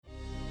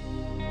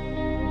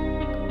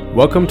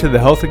Welcome to the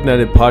Health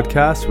Ignited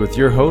podcast with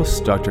your hosts,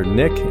 Dr.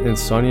 Nick and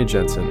Sonia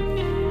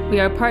Jensen.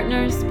 We are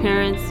partners,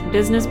 parents,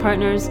 business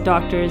partners,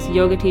 doctors,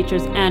 yoga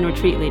teachers, and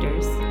retreat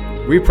leaders.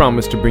 We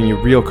promise to bring you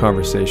real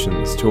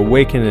conversations to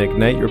awaken and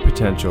ignite your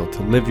potential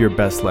to live your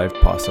best life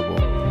possible.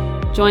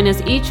 Join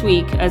us each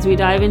week as we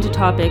dive into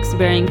topics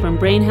varying from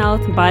brain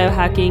health,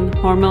 biohacking,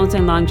 hormones,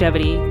 and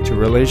longevity, to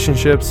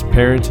relationships,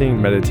 parenting,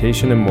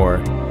 meditation, and more.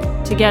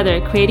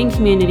 Together, creating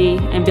community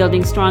and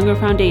building stronger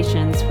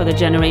foundations for the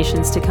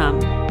generations to come.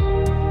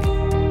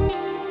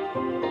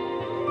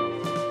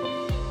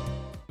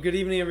 Good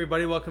evening,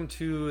 everybody. Welcome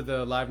to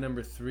the live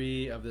number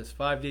 3 of this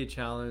 5-day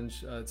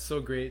challenge. It's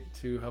so great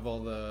to have all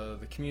the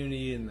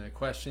community and the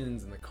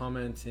questions and the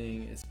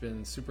commenting. It's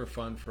been super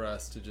fun for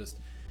us to just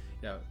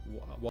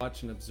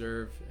watch and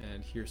observe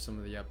and hear some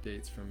of the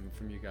updates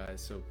from you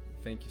guys. So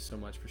thank you so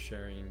much for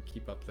sharing and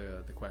keep up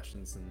the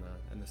questions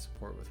and the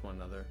support with one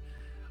another.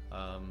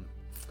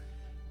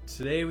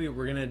 Today we're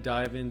going to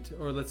dive into,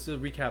 or let's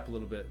recap a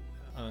little bit.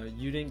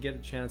 You didn't get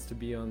a chance to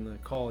be on the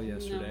call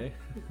yesterday.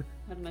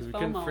 No. We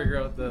couldn't figure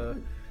out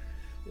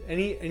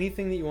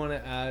anything that you want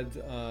to add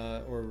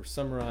or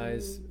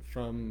summarize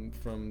from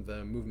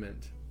the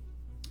movement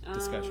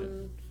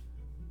discussion.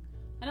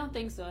 I don't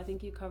think so. I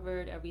think you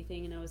covered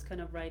everything, and I was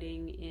kind of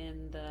writing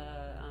in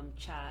the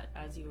chat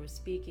as you were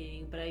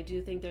speaking. But I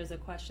do think there's a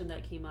question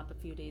that came up a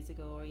few days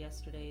ago or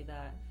yesterday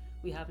that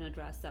we haven't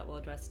addressed that we'll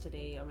address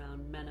today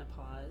around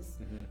menopause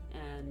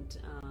and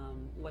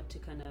what to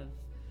kind of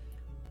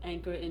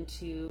anchor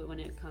into when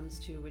it comes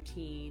to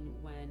routine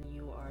when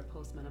you are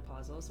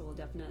postmenopausal. So we'll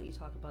definitely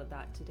talk about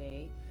that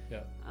today.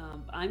 Yeah.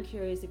 I'm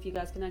curious if you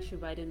guys can actually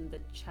write in the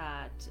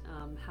chat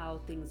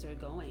how things are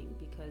going,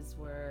 because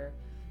we're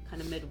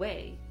kind of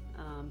midway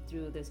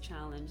through this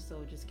challenge. So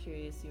just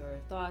curious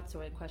your thoughts,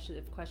 or if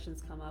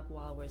questions come up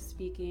while we're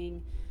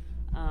speaking.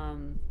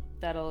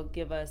 That'll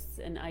give us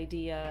an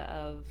idea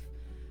of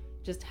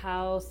just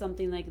how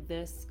something like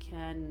this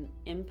can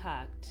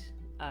impact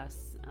us.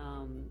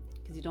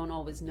 Because you don't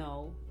always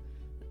know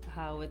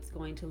how it's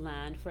going to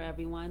land for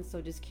everyone.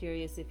 So just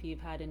curious if you've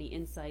had any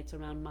insights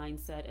around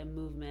mindset and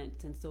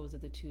movement, since those are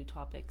the two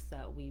topics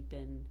that we've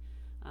been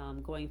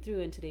going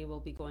through. And today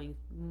we'll be going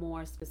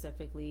more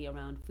specifically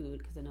around food,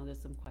 because I know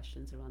there's some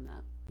questions around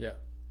that. Yeah.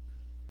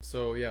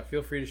 So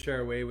feel free to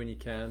share away when you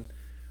can.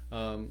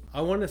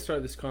 I want to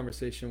start this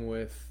conversation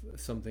with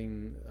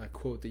a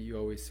quote that you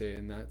always say,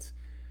 and that's,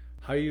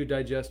 how you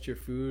digest your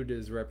food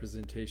is a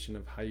representation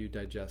of how you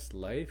digest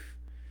life.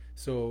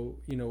 So,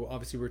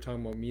 obviously we're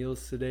talking about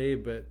meals today,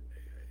 but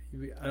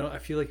I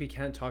feel like we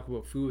can't talk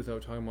about food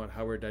without talking about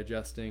how we're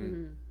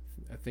digesting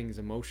things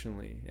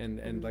emotionally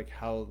and like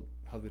how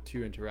the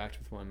two interact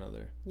with one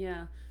another.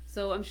 Yeah.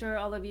 So I'm sure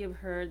all of you have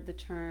heard the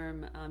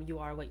term, you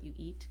are what you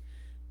eat,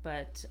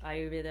 but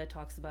Ayurveda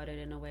talks about it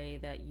in a way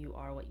that you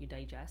are what you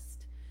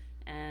digest,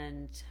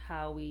 and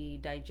how we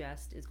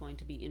digest is going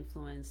to be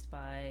influenced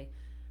by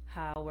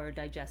how we're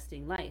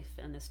digesting life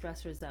and the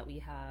stressors that we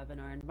have in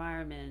our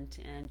environment,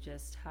 and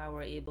just how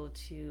we're able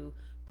to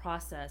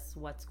process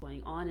what's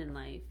going on in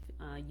life.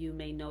 You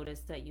may notice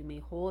that you may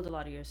hold a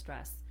lot of your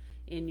stress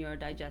in your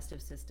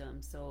digestive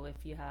system. So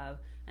if you have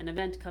an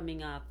event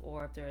coming up,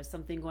 or if there's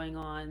something going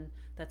on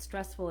that's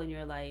stressful in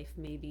your life,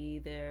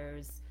 maybe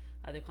there's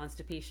either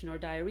constipation or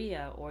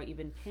diarrhea, or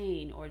even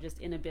pain, or just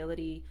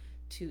inability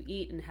to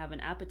eat and have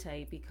an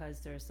appetite because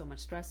there's so much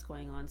stress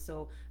going on.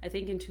 So I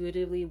think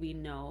intuitively we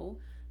know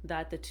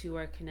that the two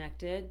are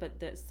connected, but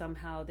that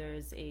somehow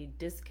there's a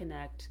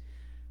disconnect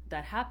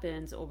that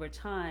happens over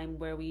time,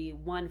 where we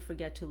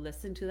forget to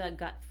listen to that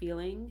gut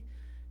feeling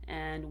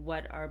and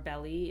what our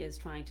belly is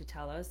trying to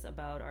tell us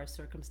about our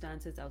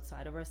circumstances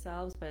outside of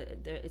ourselves. But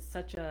it's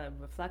such a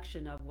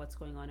reflection of what's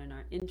going on in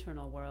our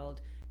internal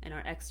world and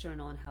our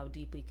external, and how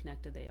deeply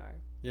connected they are.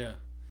 Yeah.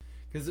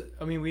 Because,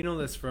 we know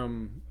this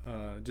from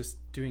just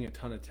doing a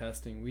ton of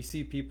testing. We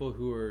see people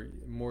who are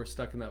more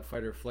stuck in that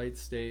fight or flight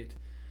state,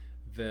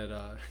 that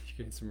you're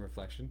getting some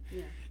reflection.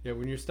 Yeah,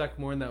 when you're stuck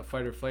more in that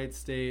fight or flight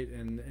state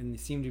and you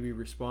seem to be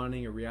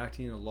responding or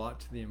reacting a lot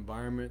to the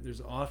environment,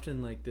 there's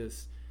often like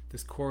this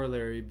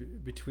corollary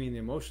between the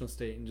emotional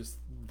state and just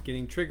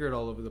getting triggered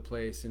all over the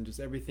place, and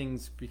just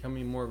everything's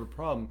becoming more of a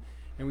problem.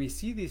 And we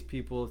see these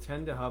people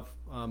tend to have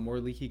more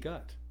leaky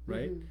gut,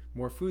 right?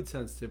 More food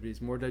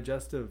sensitivities, more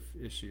digestive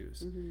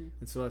issues. And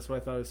so that's why I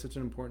thought it was such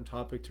an important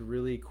topic to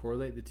really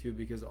correlate the two,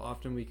 because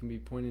often we can be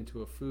pointing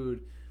to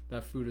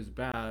that food is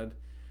bad,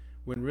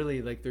 when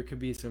really, like, there could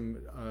be some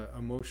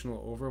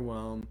emotional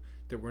overwhelm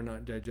that we're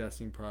not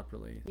digesting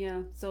properly.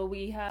 Yeah, so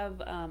we have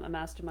a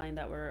mastermind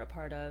that we're a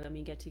part of, and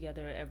we get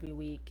together every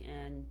week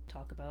and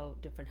talk about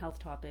different health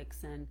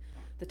topics. And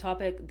the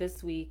topic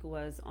this week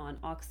was on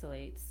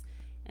oxalates.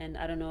 And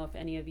I don't know if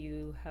any of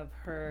you have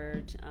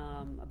heard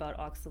about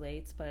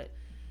oxalates, but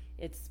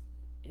it's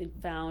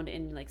found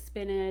in like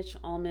spinach,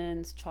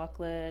 almonds,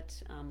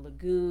 chocolate,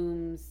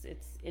 legumes.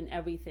 It's in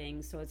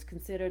everything. So it's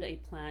considered a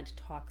plant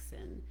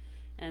toxin.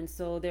 And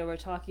so they were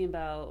talking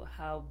about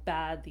how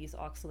bad these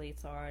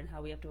oxalates are and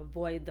how we have to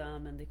avoid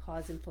them, and they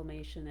cause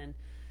inflammation. And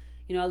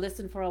I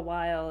listened for a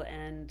while,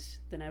 and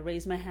then I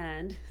raised my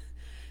hand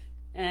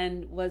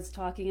and was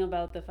talking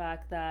about the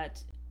fact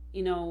that,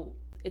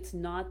 it's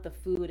not the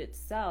food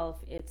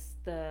itself, it's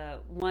the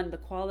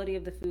quality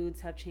of the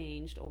foods have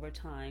changed over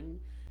time.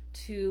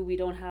 Two, we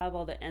don't have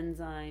all the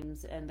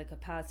enzymes and the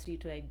capacity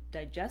to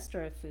digest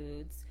our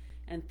foods.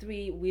 And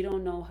three, we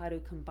don't know how to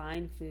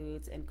combine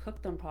foods and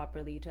cook them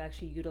properly to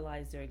actually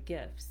utilize their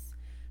gifts.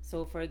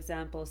 So, for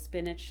example,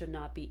 spinach should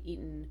not be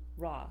eaten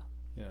raw.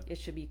 Yeah. It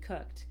should be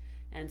cooked.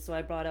 And so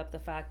I brought up the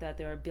fact that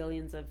there are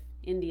billions of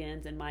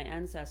Indians and my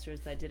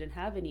ancestors that didn't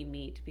have any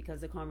meat,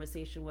 because the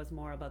conversation was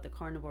more about the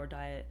carnivore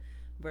diet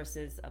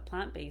versus a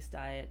plant-based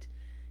diet.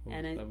 Well,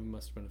 and that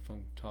must have been a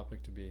fun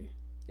topic to be.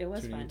 It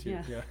was fun, into.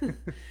 Yeah.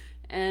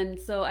 And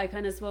so I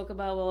kind of spoke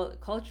about, well,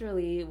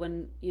 culturally,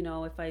 when,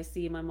 if I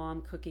see my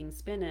mom cooking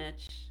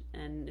spinach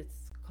and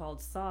it's called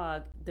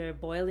sog, they're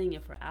boiling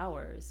it for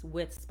hours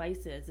with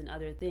spices and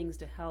other things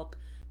to help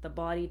the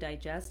body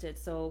digest it.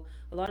 So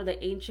a lot of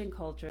the ancient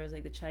cultures,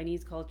 like the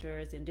Chinese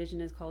cultures,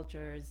 indigenous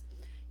cultures,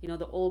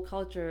 the old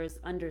cultures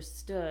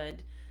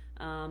understood,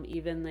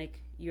 even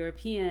like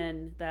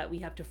European, that we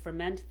have to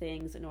ferment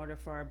things in order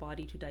for our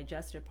body to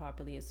digest it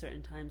properly at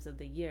certain times of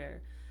the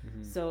year.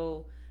 Mm-hmm.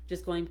 So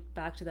just going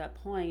back to that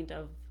point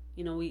of,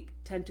 we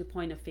tend to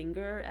point a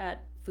finger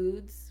at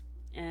foods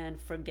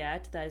and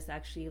forget that it's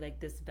actually like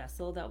this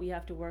vessel that we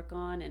have to work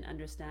on and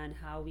understand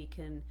how we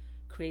can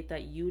create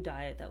that U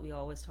diet that we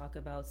always talk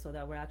about, so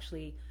that we're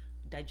actually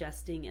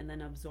digesting and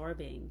then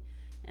absorbing.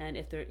 And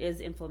if there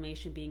is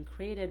inflammation being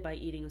created by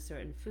eating a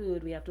certain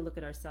food, we have to look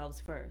at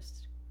ourselves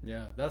first.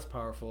 Yeah, that's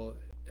powerful.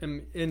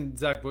 And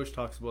Zach Bush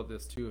talks about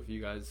this too, if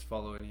you guys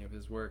follow any of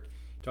his work.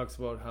 He talks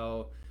about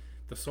how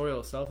the soil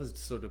itself is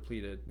so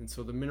depleted, and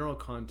so the mineral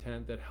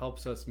content that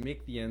helps us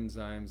make the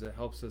enzymes, that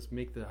helps us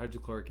make the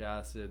hydrochloric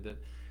acid, that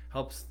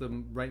helps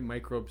the right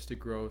microbes to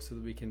grow so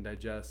that we can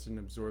digest and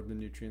absorb the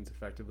nutrients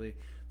effectively.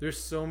 There's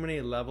so many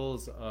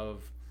levels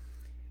of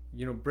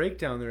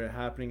breakdown that are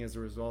happening as a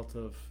result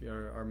of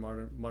our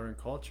modern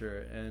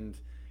culture, and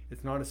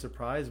it's not a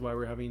surprise why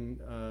we're having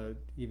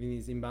even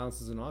these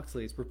imbalances in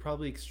oxalates. We're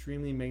probably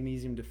extremely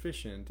magnesium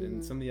deficient, mm-hmm.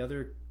 and some of the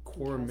other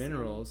core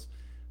minerals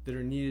that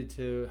are needed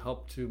to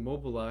help to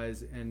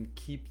mobilize and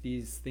keep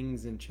these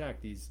things in check,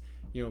 these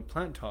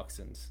plant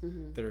toxins,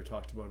 mm-hmm. that are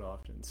talked about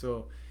often.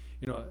 So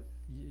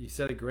you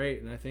said it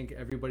great, and I think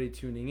everybody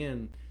tuning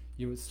in,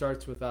 it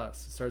starts with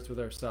us. It starts with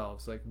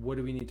ourselves. Like, what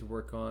do we need to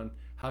work on?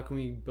 How can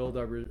we build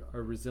our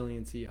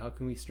resiliency? How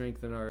can we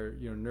strengthen our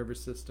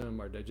nervous system,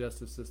 our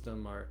digestive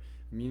system, our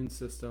immune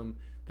system?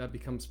 That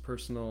becomes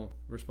personal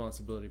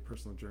responsibility,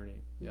 personal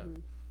journey. Yeah. Mm-hmm.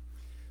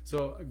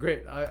 So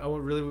great.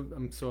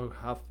 I'm so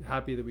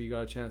happy that we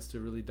got a chance to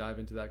really dive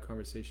into that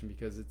conversation,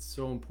 because it's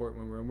so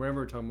important whenever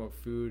we're talking about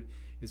food,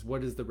 is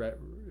what is the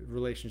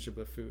relationship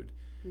with food.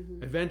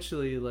 Mm-hmm.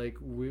 Eventually, like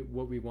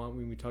what we want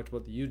when we talked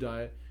about the U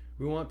diet,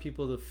 we want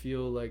people to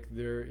feel like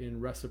they're in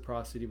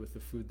reciprocity with the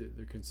food that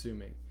they're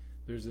consuming.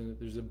 There's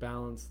a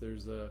balance.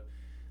 There's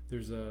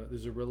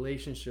a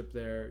relationship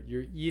there.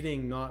 You're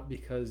eating not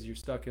because you're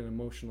stuck in an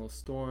emotional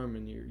storm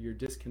and you're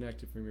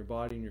disconnected from your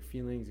body and your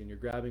feelings, and you're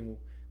grabbing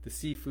the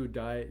seafood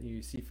diet and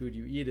you seafood,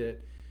 you eat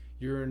it.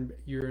 You're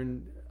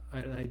in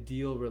an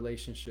ideal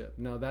relationship.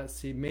 Now that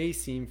may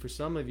seem, for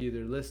some of you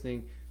that are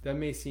listening, that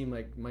may seem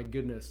like, my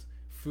goodness,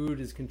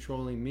 food is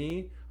controlling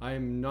me. I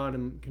am not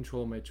in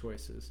control of my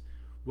choices.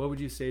 What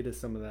would you say to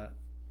some of that?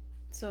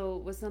 So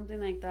with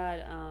something like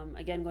that,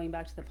 again, going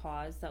back to the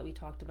pause that we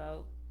talked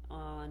about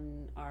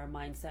on our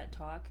mindset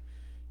talk,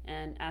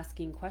 and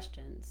asking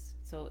questions.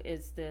 So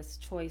is this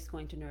choice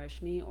going to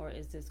nourish me, or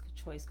is this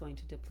choice going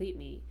to deplete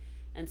me?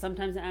 And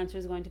sometimes the answer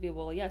is going to be,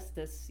 well, yes,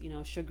 this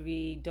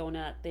sugary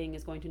donut thing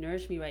is going to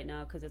nourish me right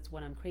now because it's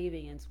what I'm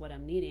craving and it's what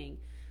I'm needing.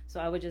 So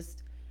I would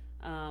just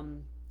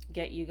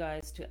get you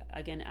guys to,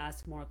 again,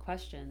 ask more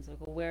questions. Like,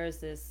 well, where is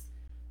this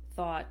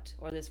thought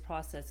or this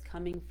process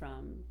coming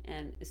from?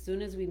 And as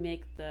soon as we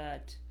make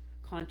that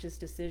conscious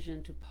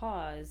decision to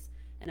pause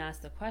and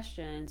ask the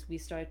questions, we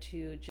start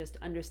to just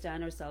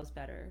understand ourselves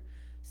better.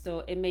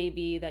 So it may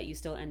be that you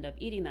still end up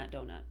eating that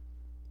donut,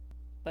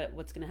 but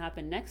what's going to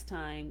happen next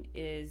time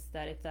is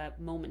that if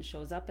that moment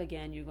shows up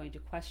again, you're going to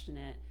question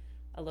it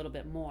a little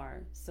bit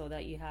more, so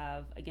that you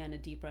have, again, a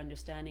deeper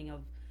understanding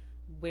of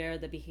where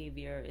the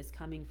behavior is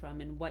coming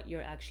from and what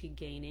you're actually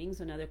gaining.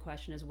 So another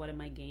question is, what am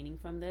I gaining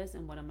from this,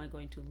 and what am I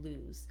going to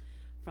lose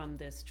from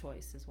this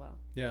choice as well?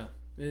 Yeah.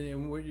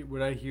 And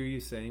what I hear you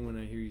saying when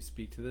I hear you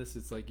speak to this,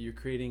 it's like you're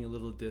creating a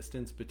little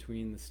distance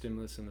between the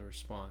stimulus and the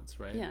response,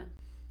 right? Yeah.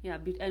 Yeah,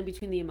 and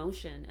between the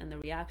emotion and the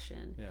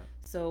reaction. Yeah.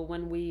 So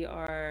when we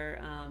are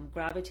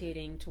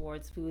gravitating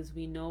towards foods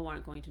we know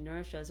aren't going to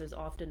nourish us, there's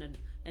often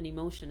an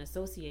emotion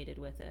associated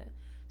with it.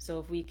 So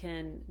if we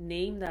can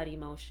name that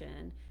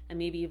emotion and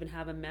maybe even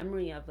have a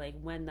memory of like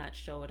when that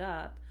showed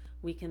up,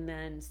 we can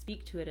then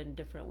speak to it in a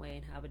different way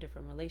and have a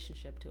different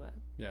relationship to it.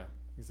 Yeah,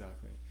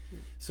 exactly.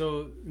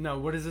 So now,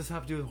 what does this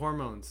have to do with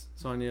hormones,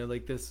 Sonia?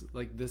 Like this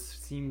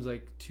seems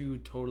like two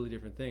totally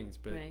different things,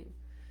 but right.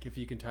 if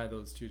you can tie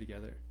those two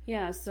together.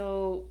 Yeah,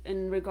 so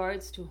in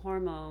regards to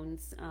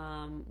hormones,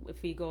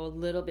 if we go a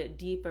little bit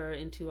deeper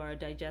into our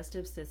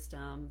digestive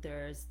system,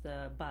 there's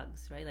the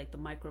bugs, right? Like the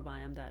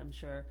microbiome that I'm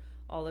sure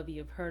all of you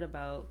have heard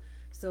about.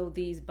 So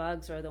these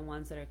bugs are the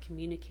ones that are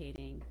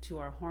communicating to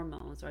our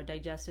hormones. Our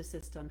digestive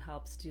system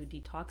helps to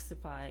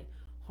detoxify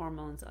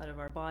hormones out of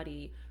our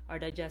body. Our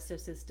digestive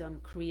system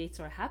creates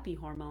our happy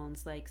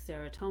hormones like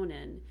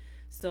serotonin.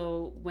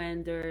 So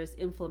when there's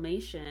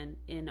inflammation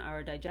in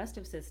our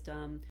digestive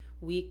system,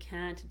 we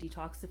can't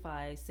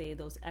detoxify, say,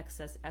 those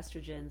excess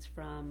estrogens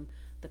from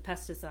the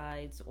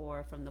pesticides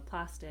or from the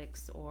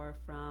plastics or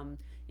from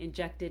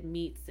injected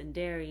meats and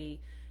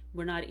dairy.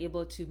 We're not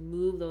able to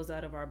move those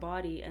out of our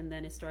body, and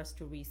then it starts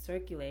to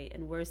recirculate.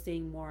 And we're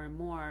seeing more and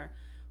more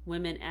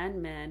women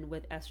and men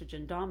with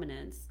estrogen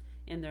dominance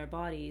in their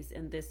bodies.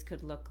 And this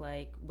could look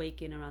like weight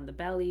gain around the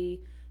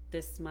belly.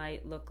 This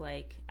might look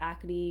like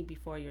acne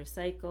before your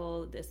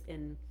cycle. This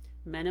in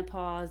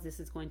menopause, this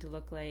is going to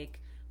look like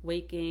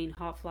weight gain,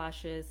 hot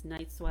flashes,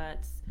 night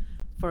sweats.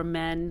 For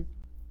men,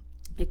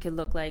 it could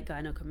look like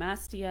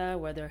gynecomastia,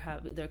 where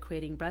they're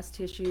creating breast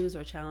tissues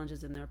or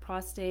challenges in their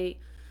prostate.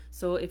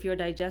 So if your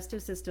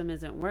digestive system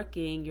isn't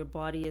working, your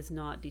body is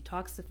not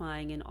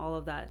detoxifying, and all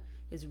of that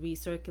is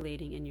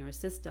recirculating in your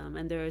system.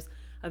 And there's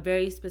a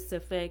very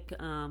specific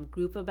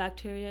group of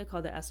bacteria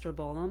called the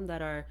estrobolome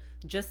that are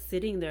just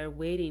sitting there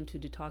waiting to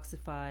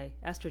detoxify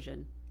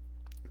estrogen.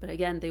 But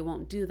again, they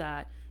won't do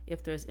that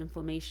if there's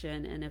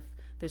inflammation and if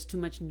there's too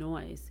much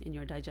noise in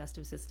your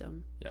digestive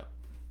system. Yeah.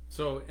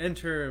 So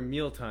enter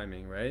meal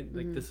timing, right?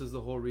 Like this is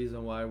the whole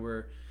reason why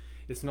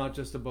it's not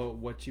just about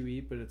what you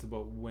eat, but it's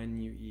about when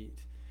you eat.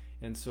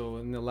 And so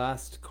in the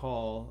last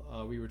call,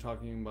 we were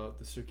talking about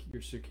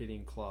your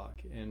circadian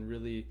clock, and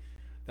really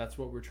that's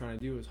what we're trying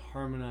to do, is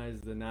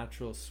harmonize the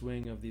natural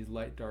swing of these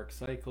light-dark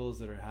cycles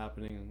that are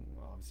happening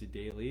obviously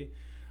daily,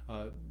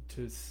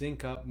 to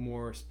sync up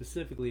more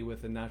specifically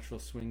with the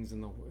natural swings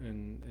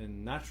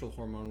in natural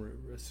hormone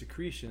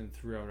secretion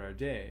throughout our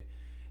day.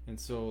 And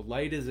so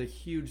light is a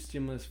huge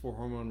stimulus for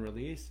hormone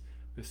release,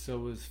 but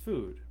so is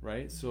food,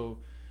 right? So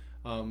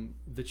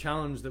the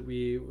challenge that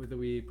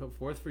we put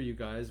forth for you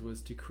guys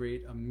was to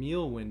create a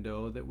meal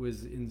window that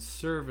was in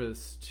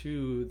service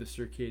to the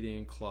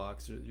circadian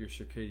clocks, or your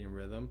circadian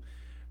rhythm,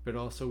 but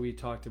also we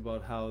talked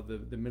about how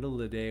the middle of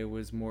the day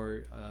was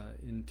more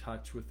in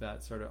touch with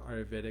that sort of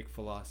Ayurvedic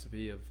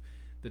philosophy of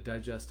the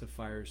digestive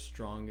fire is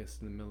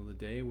strongest in the middle of the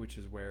day, which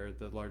is where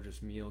the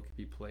largest meal could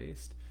be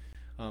placed.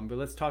 But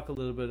let's talk a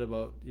little bit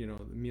about the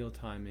meal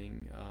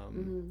timing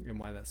and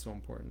why that's so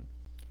important.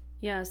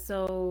 Yeah,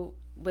 so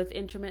with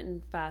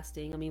intermittent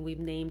fasting, I mean, we've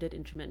named it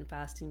intermittent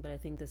fasting, but I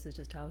think this is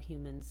just how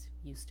humans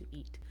used to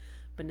eat.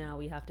 But now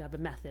we have to have a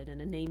method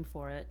and a name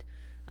for it.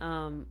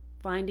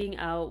 Finding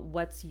out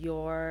what's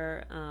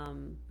your,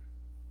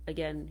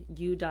 again,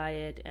 you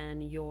diet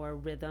and your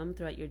rhythm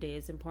throughout your day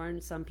is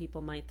important. Some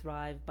people might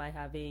thrive by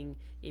having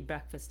a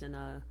breakfast and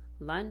a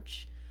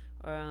lunch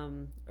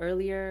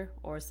earlier,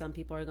 or some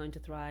people are going to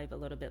thrive a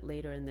little bit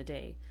later in the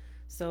day.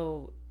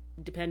 So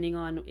depending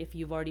on if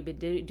you've already been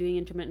doing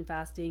intermittent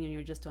fasting and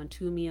you're just on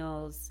 2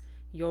 meals,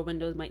 your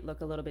windows might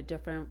look a little bit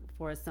different.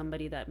 For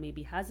somebody that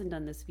maybe hasn't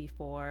done this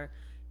before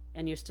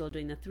and you're still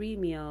doing the 3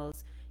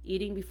 meals,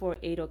 eating before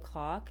 8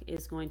 o'clock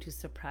is going to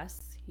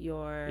suppress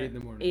your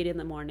 8 in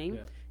the morning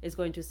yeah. is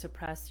going to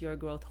suppress your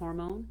growth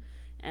hormone,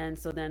 and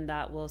so then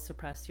that will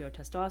suppress your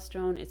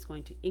testosterone. It's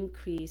going to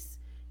increase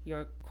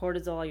your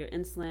cortisol, your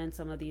insulin,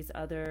 some of these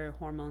other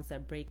hormones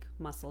that break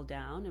muscle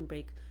down and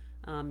break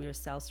your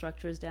cell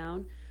structures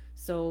down.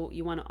 So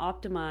you want to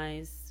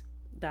optimize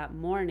that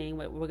morning.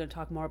 We're going to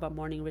talk more about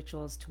morning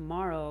rituals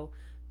tomorrow,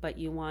 but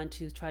you want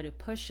to try to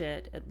push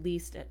it at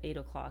least at 8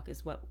 o'clock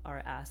is what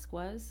our ask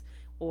was,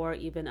 or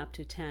even up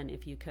to 10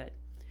 if you could.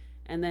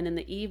 And then in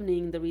the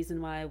evening, the reason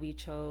why we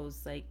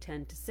chose like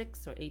 10 to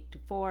 6 or 8 to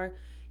 4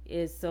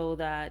 is so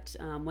that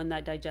when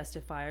that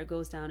digestive fire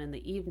goes down in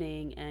the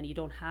evening and you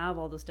don't have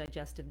all those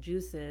digestive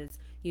juices,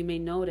 you may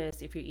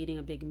notice if you're eating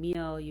a big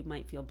meal, you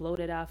might feel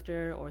bloated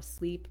after, or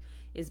sleep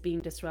is being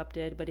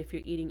disrupted. But if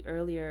you're eating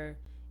earlier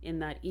in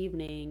that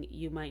evening,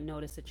 you might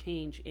notice a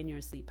change in your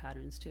sleep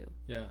patterns too.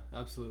 Yeah,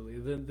 absolutely.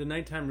 The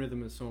nighttime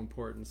rhythm is so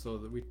important. So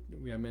that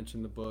I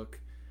mentioned the book,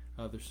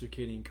 The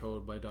Circadian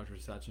Code by Dr.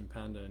 Sachin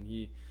Panda, and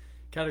he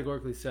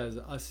categorically says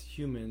us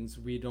humans,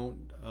 we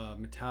don't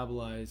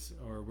metabolize,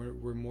 or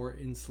we're more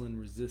insulin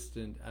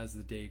resistant as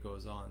the day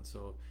goes on.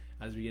 So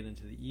as we get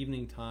into the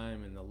evening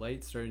time and the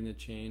light's starting to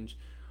change,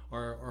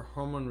 our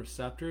hormone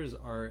receptors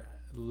are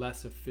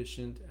less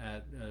efficient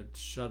at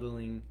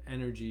shuttling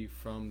energy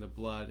from the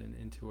blood and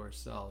into our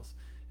cells.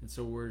 And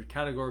so we're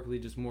categorically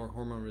just more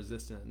hormone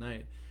resistant at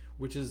night,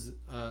 which is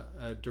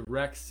a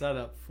direct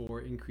setup for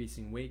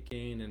increasing weight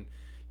gain and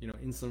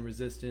insulin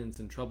resistance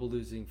and trouble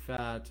losing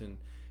fat, and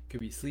could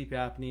be sleep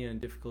apnea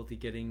and difficulty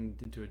getting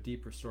into a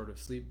deep restorative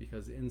sleep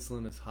because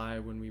insulin is high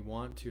when we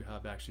want to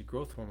have actually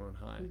growth hormone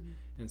high. Mm-hmm.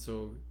 And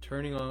so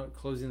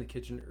closing the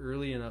kitchen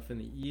early enough in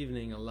the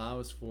evening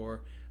allows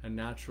for a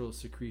natural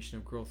secretion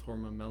of growth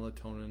hormone,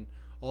 melatonin,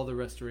 all the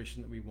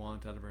restoration that we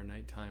want out of our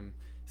nighttime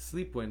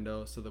sleep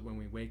window, so that when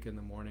we wake in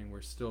the morning,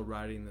 we're still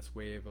riding this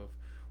wave of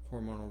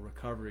hormonal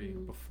recovery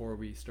before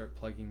we start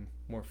plugging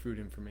more food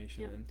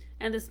information in.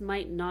 And this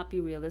might not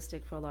be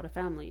realistic for a lot of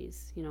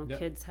families. You know,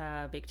 kids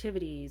have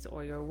activities,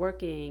 or you're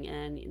working,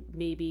 and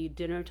maybe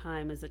dinner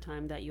time is the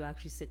time that you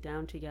actually sit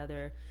down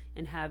together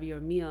and have your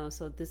meal.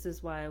 So this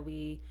is why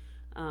we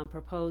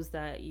propose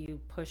that you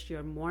push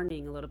your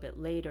morning a little bit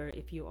later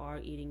if you are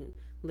eating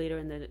later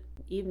in the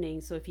evening.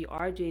 So if you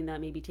are doing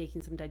that, maybe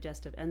taking some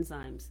digestive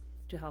enzymes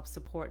to help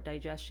support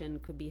digestion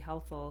could be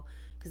helpful.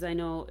 Because I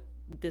know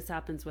this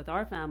happens with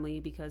our family,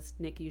 because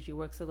Nick usually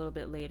works a little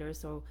bit later.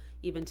 So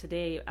even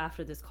today,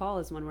 after this call,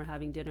 is when we're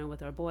having dinner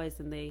with our boys,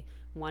 and they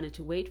wanted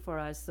to wait for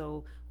us.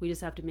 So we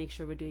just have to make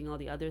sure we're doing all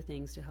the other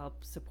things to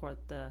help support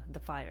the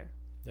fire.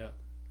 Yeah,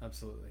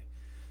 absolutely.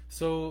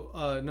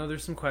 So now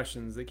there's some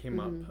questions that came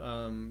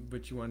up,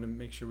 but you wanted to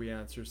make sure we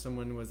answer.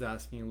 Someone was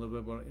asking a little bit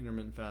about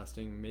intermittent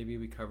fasting. Maybe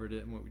we covered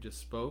it in what we just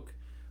spoke.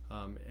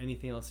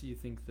 Anything else that you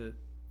think that...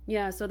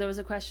 Yeah, so there was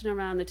a question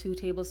around the 2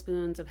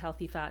 tablespoons of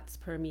healthy fats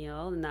per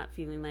meal, and that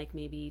feeling like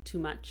maybe too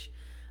much.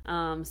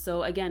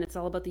 So again, it's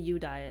all about the U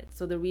diet.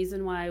 So the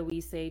reason why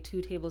we say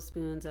 2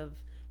 tablespoons of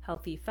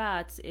healthy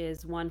fats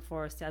is 1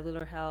 for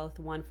cellular health,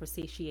 1 for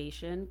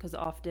satiation, because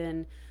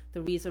often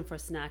the reason for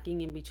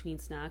snacking in between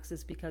snacks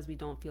is because we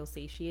don't feel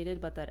satiated,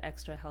 but that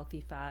extra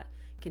healthy fat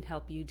can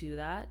help you do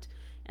that.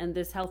 And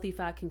this healthy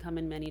fat can come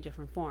in many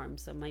different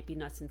forms. So it might be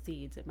nuts and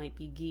seeds, it might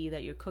be ghee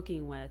that you're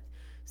cooking with.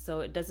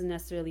 So it doesn't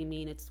necessarily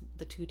mean it's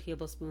the 2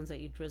 tablespoons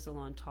that you drizzle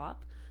on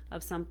top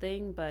of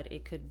something, but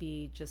it could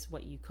be just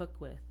what you cook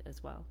with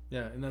as well.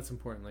 Yeah, and that's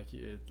important. Like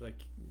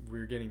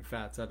we're getting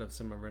fats out of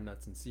some of our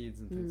nuts and seeds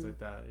and things like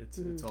that. It's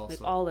also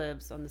like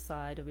olives on the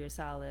side of your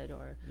salad,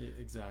 or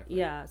exactly.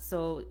 Yeah,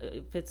 so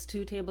if it's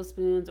 2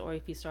 tablespoons, or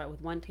if you start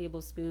with 1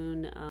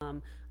 tablespoon,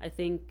 I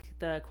think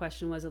the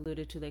question was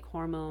alluded to like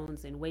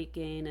hormones and weight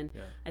gain, and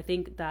I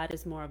think that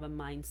is more of a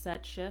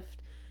mindset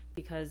shift,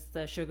 because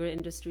the sugar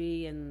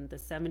industry in the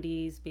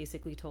 70s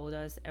basically told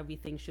us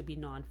everything should be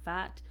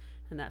non-fat,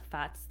 and that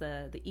fat's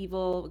the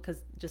evil,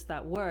 because just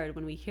that word,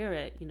 when we hear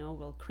it,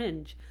 we'll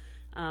cringe.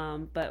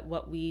 But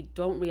what we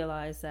don't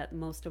realize that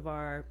most of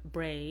our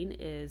brain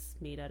is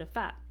made out of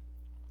fat.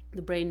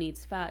 The brain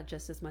needs fat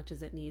just as much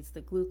as it needs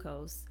the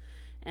glucose.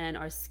 And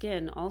our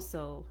skin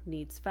also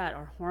needs fat.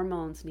 Our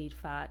hormones need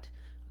fat.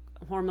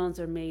 Hormones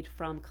are made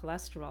from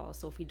cholesterol.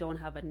 So if we don't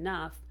have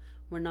enough,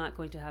 we're not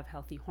going to have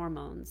healthy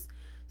hormones.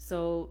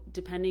 So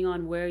depending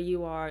on where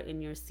you are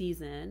in your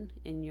season,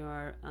 in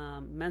your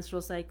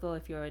menstrual cycle,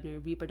 if you're in your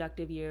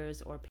reproductive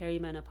years or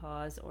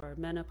perimenopause or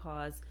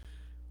menopause,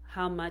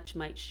 how much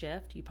might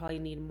shift. You probably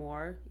need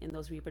more in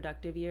those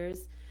reproductive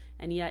years.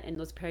 And yet in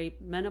those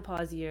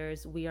perimenopause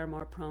years, we are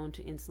more prone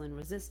to insulin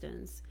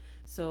resistance.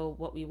 So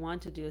what we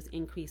want to do is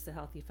increase the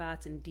healthy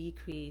fats and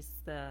decrease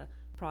the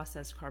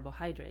processed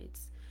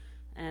carbohydrates.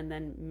 And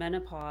then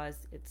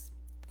menopause, it's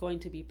going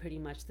to be pretty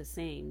much the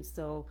same.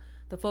 So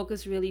the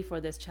focus really for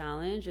this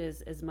challenge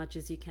is, as much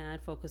as you can,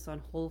 focus on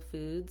whole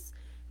foods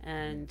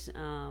and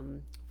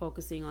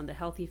focusing on the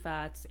healthy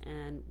fats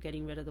and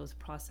getting rid of those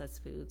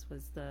processed foods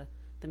was the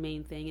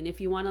main thing. And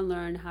if you want to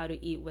learn how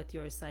to eat with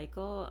your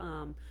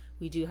cycle,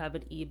 we do have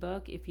an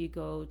ebook. If you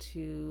go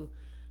to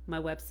my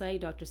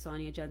website,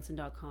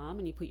 drsoniajensen.com,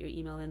 and you put your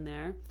email in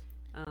there,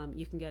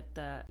 you can get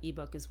the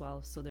ebook as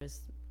well. So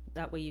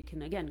that way you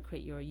can, again,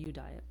 create your U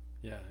diet.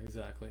 Yeah,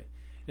 exactly.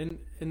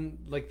 And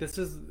like this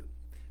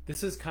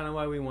is kind of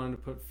why we wanted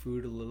to put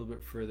food a little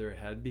bit further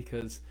ahead,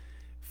 because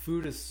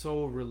food is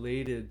so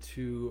related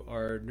to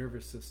our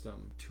nervous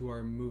system, to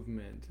our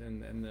movement,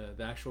 and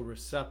the actual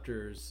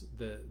receptors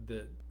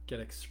that get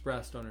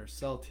expressed on our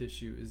cell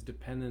tissue is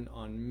dependent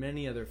on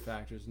many other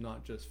factors,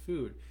 not just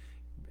food.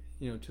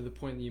 To the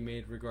point that you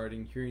made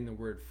regarding hearing the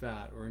word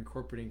fat or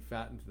incorporating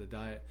fat into the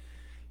diet,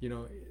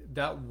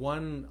 that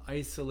one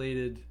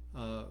isolated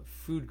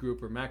food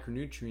group or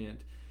macronutrient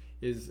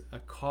is a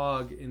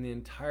cog in the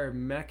entire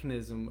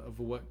mechanism of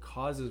what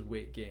causes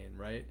weight gain,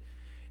 right?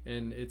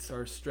 And it's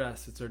our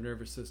stress, it's our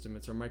nervous system,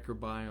 it's our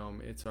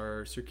microbiome, it's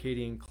our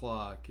circadian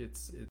clock,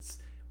 it's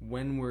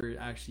when we're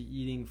actually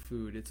eating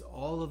food, it's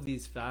all of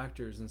these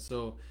factors. And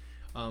so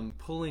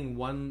pulling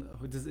one,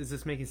 is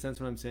this making sense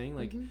what I'm saying?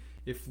 Like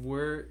if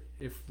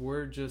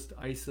we're just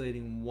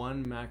isolating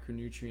one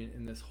macronutrient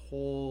in this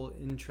whole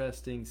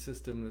interesting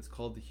system that's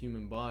called the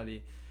human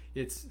body,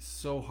 it's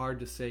so hard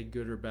to say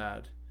good or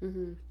bad.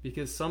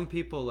 Because some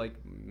people,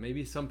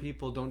 maybe some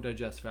people don't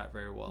digest fat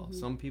very well.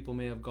 Some people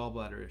may have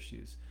gallbladder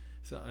issues.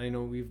 So I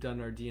know we've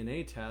done our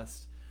DNA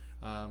test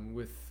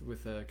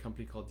with a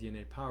company called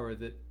DNA Power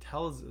that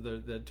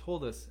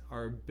told us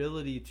our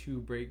ability to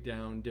break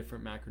down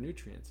different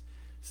macronutrients.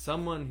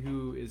 Someone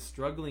who is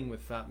struggling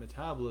with fat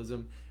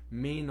metabolism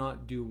may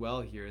not do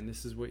well here, and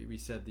this is what we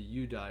said, the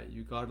U diet.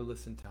 You got to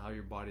listen to how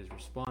your body's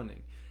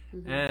responding.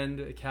 And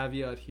a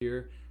caveat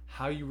here,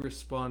 how you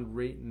respond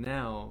right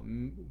now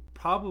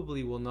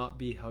probably will not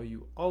be how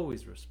you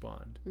always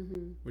respond,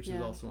 which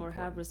is also or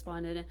important. have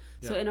responded.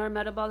 So in our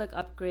metabolic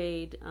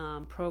upgrade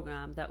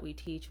program that we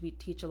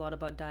teach a lot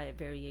about diet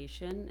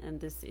variation,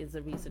 and this is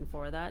a reason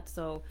for that.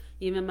 So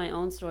even my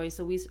own story,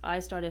 so I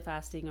started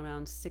fasting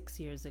around 6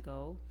 years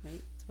ago,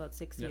 right? It's about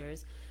 6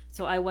 years.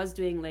 So I was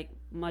doing like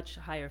much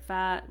higher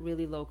fat,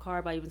 really low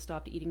carb. I even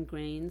stopped eating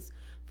grains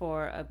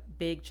for a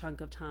big chunk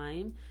of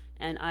time,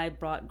 and I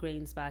brought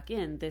grains back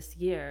in this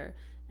year,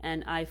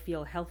 and I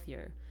feel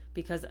healthier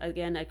because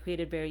again I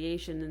created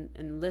variation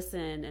and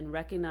listen and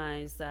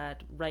recognize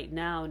that right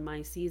now in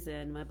my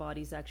season my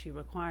body's actually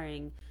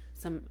requiring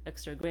some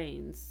extra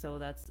grains. So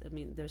that's, I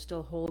mean, they're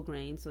still whole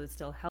grains, so it's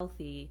still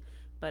healthy,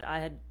 but I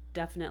had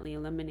definitely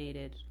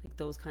eliminated like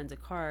those kinds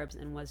of carbs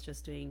and was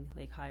just doing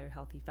like higher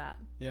healthy fat.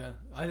 Yeah,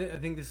 I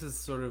think this is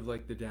sort of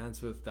like the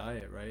dance with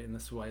diet, right? And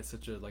this is why it's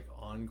such a like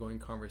ongoing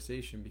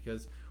conversation,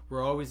 because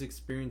we're always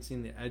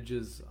experiencing the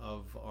edges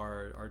of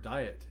our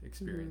diet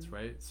experience,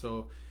 right?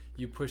 So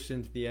you pushed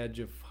into the edge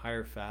of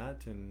higher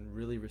fat and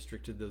really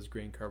restricted those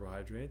grain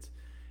carbohydrates,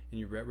 and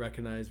you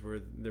recognize where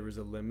there was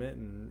a limit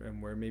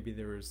and where maybe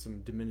there was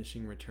some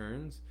diminishing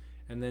returns,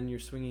 and then you're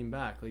swinging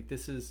back. Like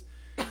this is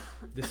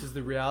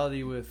the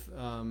reality with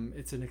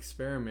it's an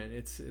experiment.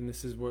 And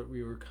this is what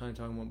we were kind of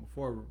talking about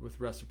before with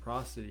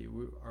reciprocity.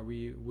 Are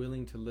we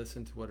willing to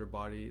listen to what our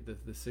body,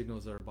 the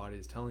signals that our body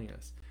is telling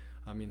us?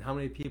 I mean, how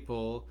many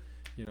people,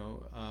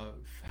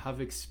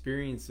 have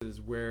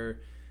experiences where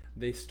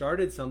they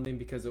started something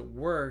because it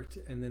worked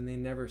and then they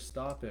never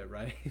stop it,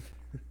 right?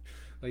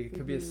 Like it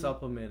could be a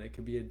supplement, it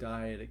could be a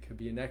diet, it could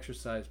be an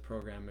exercise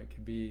program, it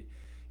could be,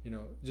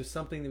 just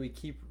something that we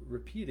keep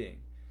repeating.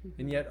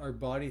 And yet our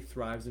body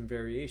thrives in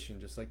variation,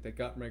 just like the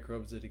gut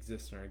microbes that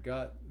exist in our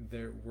gut.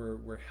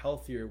 We're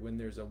healthier when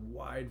there's a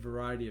wide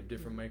variety of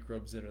different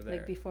microbes that are there.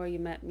 Like before you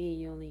met me,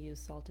 you only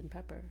used salt and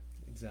pepper.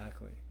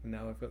 Exactly. And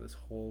now I've got this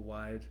whole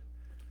wide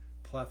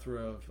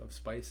plethora of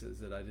spices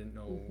that I didn't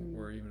know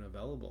were even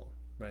available,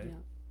 right?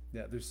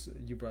 Yeah.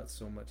 You brought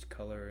so much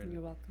color and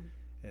you're welcome.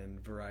 And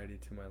variety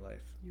to my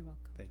life. You're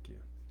welcome. Thank you.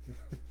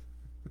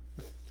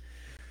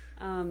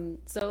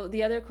 So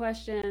the other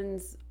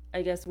questions,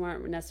 I guess,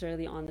 weren't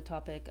necessarily on the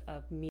topic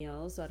of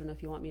meals. So I don't know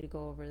if you want me to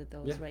go over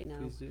those right now.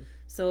 Please do.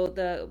 So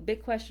the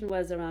big question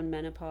was around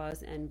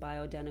menopause and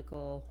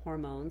bioidentical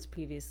hormones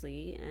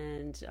previously.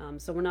 And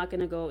so we're not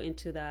going to go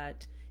into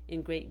that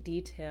in great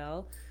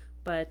detail,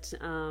 but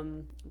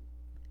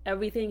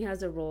everything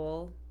has a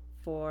role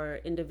for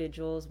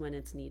individuals when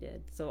it's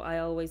needed. So I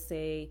always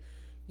say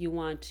you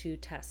want to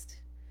test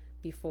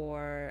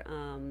before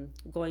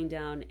going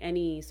down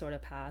any sort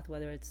of path,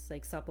 whether it's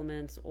like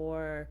supplements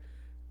or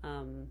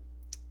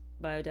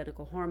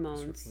bioidentical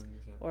hormones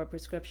or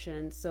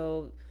prescriptions.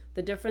 So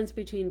the difference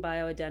between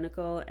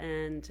bioidentical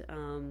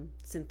and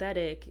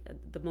synthetic,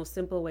 the most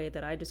simple way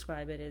that I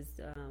describe it is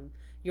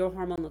your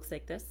hormone looks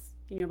like this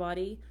in your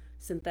body,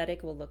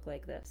 synthetic will look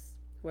like this.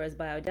 Whereas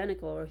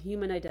bioidentical or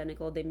human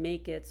identical, they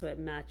make it so it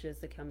matches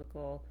the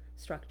chemical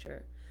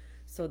structure.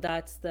 So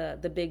that's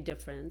the big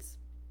difference.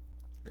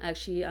 I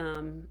actually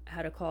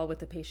had a call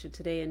with a patient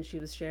today, and she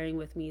was sharing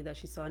with me that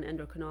she saw an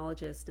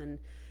endocrinologist and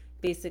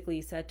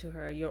basically said to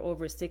her, you're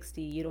over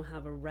 60, you don't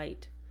have a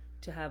right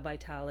to have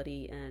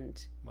vitality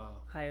and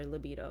higher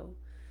libido.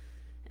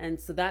 And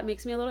so that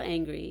makes me a little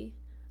angry,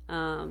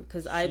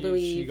 because I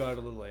believe... She got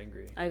a little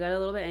angry. I got a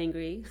little bit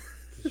angry.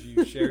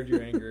 You shared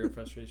your anger and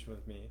frustration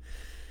with me.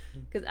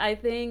 Because I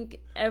think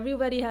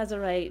everybody has a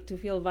right to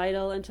feel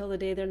vital until the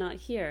day they're not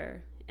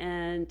here,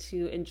 and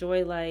to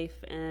enjoy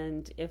life.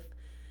 And if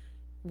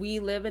we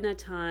live in a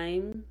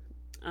time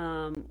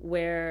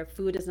where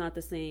food is not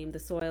the same, the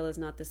soil is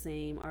not the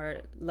same, our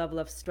level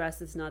of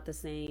stress is not the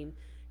same,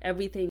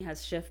 everything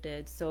has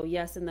shifted. So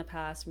yes, in the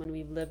past, when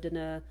we've lived in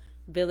a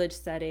village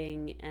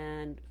setting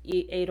and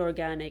ate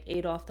organic,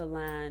 ate off the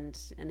land,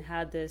 and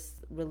had this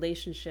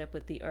relationship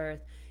with the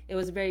earth, it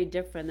was very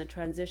different. The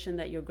transition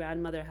that your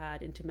grandmother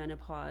had into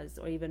menopause,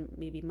 or even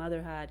maybe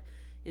mother had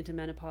into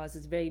menopause,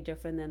 is very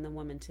different than the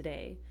woman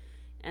today.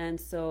 And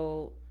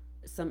so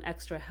some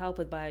extra help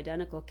with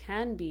bioidentical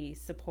can be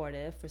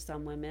supportive for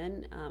some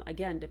women,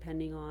 again,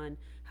 depending on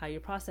how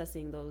you're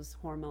processing those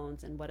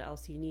hormones and what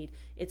else you need.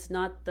 It's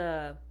not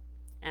the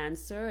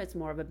answer, it's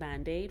more of a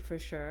band-aid for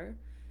sure.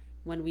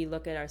 When we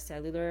look at our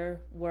cellular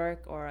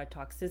work or our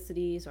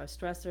toxicities, our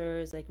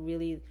stressors, like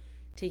really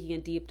taking a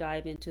deep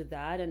dive into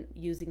that and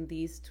using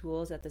these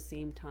tools at the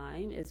same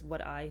time is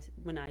when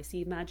I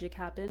see magic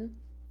happen.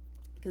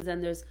 Because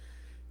then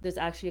there's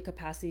actually a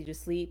capacity to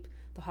sleep.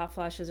 The hot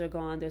flashes are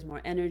gone, there's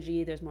more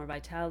energy, there's more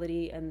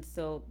vitality. And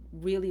so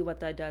really what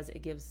that does,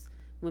 it gives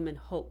women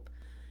hope.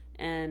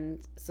 And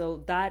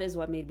so that is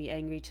what made me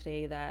angry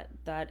today, that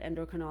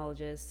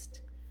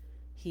endocrinologist,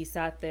 he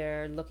sat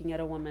there looking at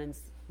a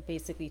woman's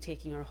basically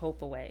taking her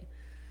hope away.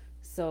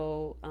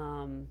 So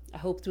I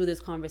hope through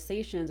these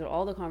conversations, or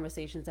all the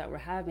conversations that we're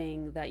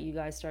having, that you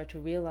guys start to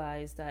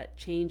realize that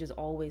change is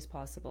always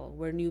possible.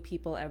 We're new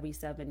people every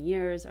 7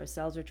 years. Our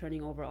cells are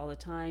turning over all the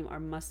time.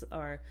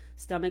 Our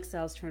stomach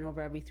cells turn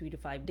over every 3 to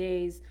 5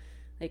 days.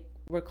 Like,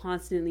 we're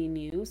constantly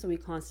new, so we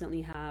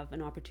constantly have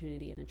an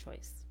opportunity and a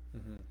choice.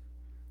 Mm-hmm.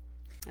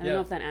 I don't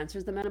know if that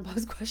answers the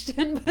menopause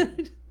question,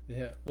 but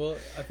yeah. Well,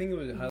 I think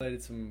it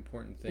highlighted some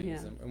important things,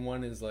 yeah. And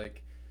one is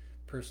like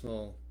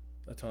personal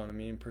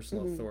autonomy and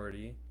personal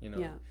authority. You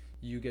know,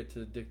 you get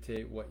to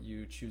dictate what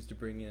you choose to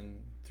bring in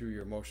through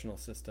your emotional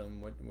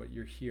system, what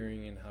you're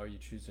hearing and how you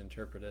choose to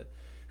interpret it.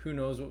 Who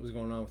knows what was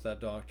going on with that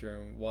doctor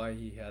and why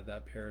he had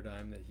that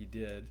paradigm that he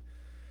did.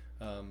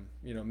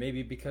 You know,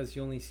 maybe because he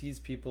only sees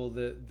people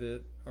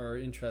that are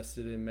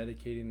interested in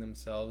medicating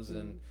themselves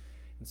and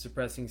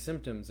suppressing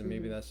symptoms, and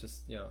maybe that's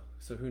just, you know,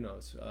 so who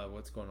knows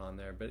what's going on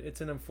there. But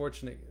it's an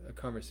unfortunate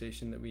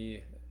conversation that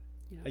we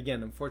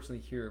again unfortunately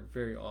hear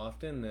very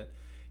often, that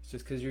it's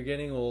just because you're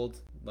getting old,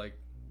 like,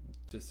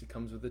 just it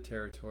comes with the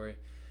territory.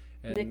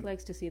 And Nick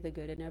likes to see the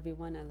good in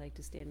everyone. I like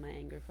to stay in my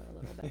anger for a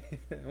little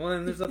bit. Well,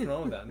 and there's nothing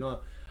wrong with that. No,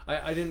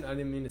 I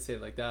didn't mean to say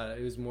it like that.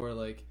 It was more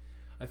like,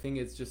 I think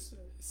it's just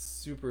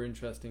super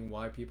interesting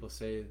why people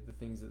say the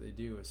things that they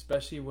do,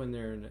 especially when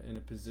they're in a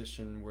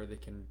position where they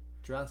can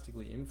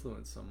drastically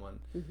influence someone.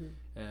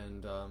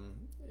 And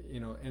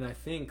you know, and I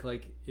think,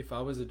 like, if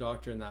I was a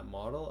doctor in that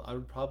model, I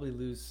would probably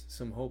lose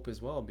some hope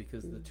as well,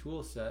 because the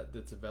tool set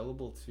that's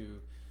available to,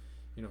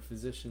 you know,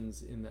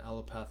 physicians in the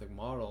allopathic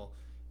model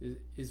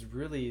is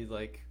really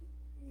like,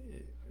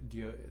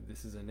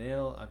 this is a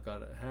nail, I've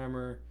got a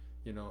hammer,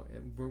 you know,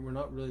 and we're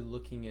not really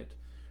looking at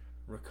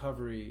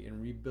recovery and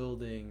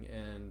rebuilding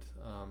and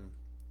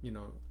you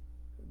know,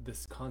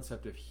 this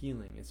concept of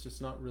healing. It's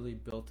just not really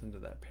built into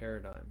that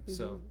paradigm.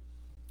 So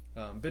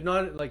but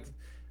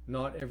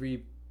not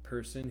every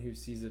person who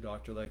sees a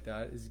doctor like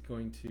that is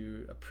going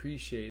to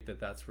appreciate that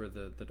that's where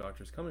the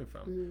doctor's coming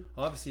from.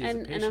 Obviously, as a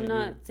patient, and I'm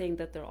not saying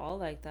that they're all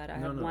like that. I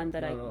have one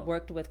that I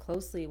worked with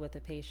closely with a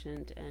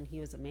patient, and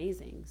he was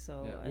amazing.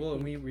 So yeah. Well,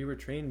 we were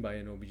trained by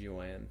an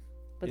OBGYN,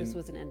 but this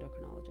was an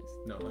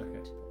endocrinologist. No,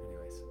 okay.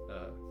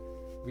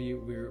 Anyways,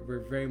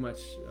 we're very much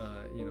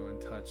you know, in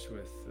touch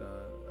with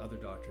other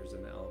doctors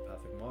in the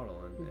allopathic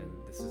model, and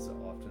this is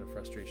often a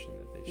frustration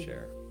that they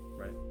share,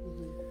 right?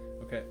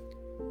 Okay,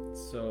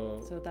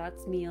 so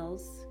that's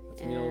meals.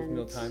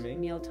 That's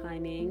meal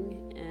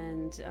timing,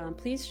 and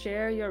please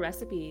share your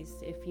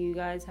recipes if you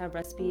guys have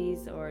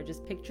recipes, or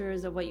just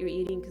pictures of what you're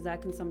eating, because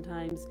that can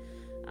sometimes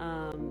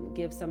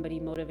give somebody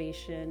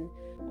motivation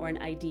or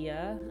an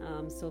idea.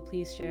 So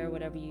please share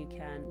whatever you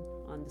can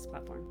on this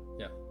platform.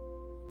 Yeah.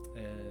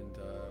 And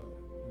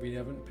we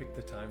haven't picked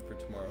the time for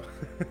tomorrow,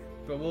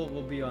 but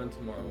we'll be on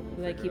tomorrow.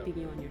 We like keeping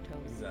you on your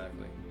toes.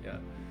 Exactly. Yeah.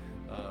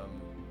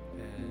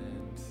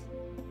 And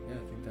yeah,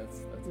 I think that's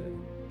it.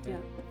 Yeah.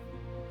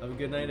 Have a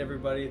good night,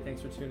 everybody.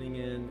 Thanks for tuning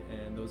in,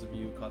 and those of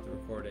you who caught the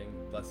recording,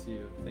 bless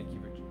you. Thank you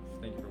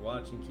for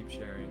watching. Keep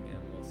sharing, and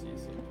we'll see you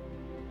soon.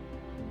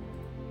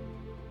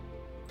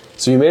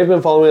 So you may have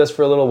been following us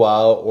for a little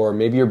while, or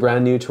maybe you're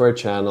brand new to our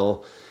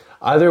channel.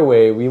 Either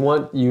way, we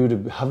want you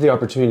to have the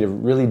opportunity to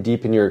really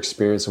deepen your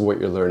experience of what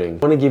you're learning.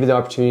 We want to give you the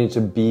opportunity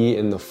to be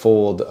in the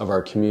fold of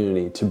our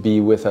community, to be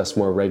with us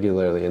more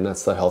regularly, and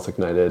that's the Health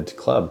Ignited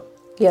Club.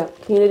 Yeah,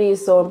 community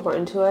is so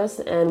important to us,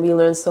 and we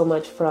learn so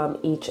much from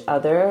each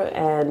other.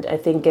 And I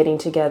think getting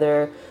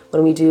together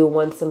when we do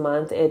once a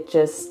month, it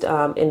just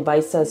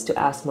invites us to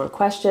ask more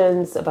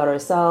questions about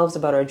ourselves,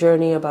 about our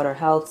journey, about our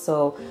health.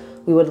 So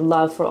we would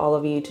love for all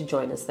of you to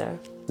join us there.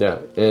 Yeah,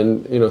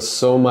 and you know,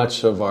 so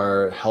much of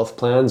our health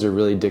plans are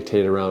really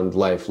dictated around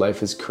life.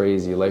 Life is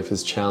crazy, life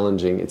is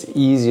challenging. It's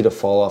easy to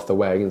fall off the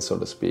wagon, so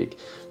to speak.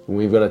 And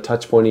we've got a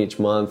touch point each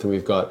month, and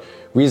we've got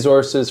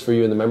resources for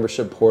you in the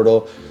membership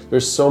portal.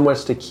 There's so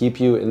much to keep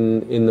you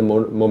in the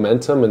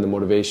momentum and the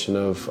motivation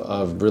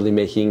of really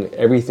making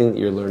everything that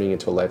you're learning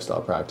into a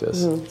lifestyle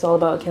practice. It's all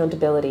about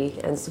accountability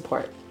and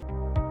support.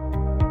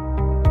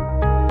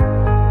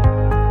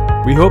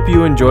 We hope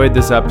you enjoyed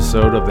this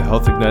episode of the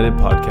Health Ignited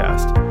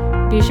podcast.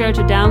 Be sure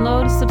to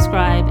download,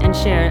 subscribe, and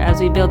share as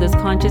we build this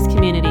conscious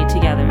community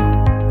together.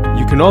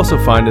 You can also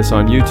find us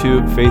on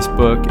YouTube,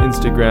 Facebook,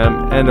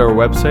 Instagram, and our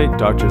website,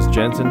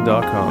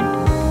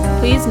 drsjensen.com.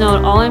 Please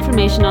note, all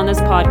information on this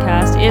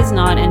podcast is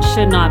not and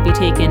should not be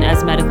taken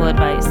as medical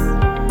advice.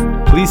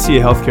 Please see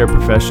a healthcare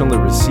professional to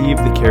receive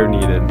the care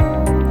needed.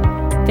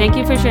 Thank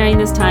you for sharing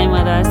this time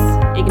with us,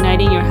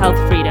 igniting your health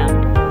freedom.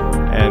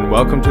 And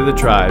welcome to the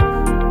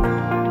tribe.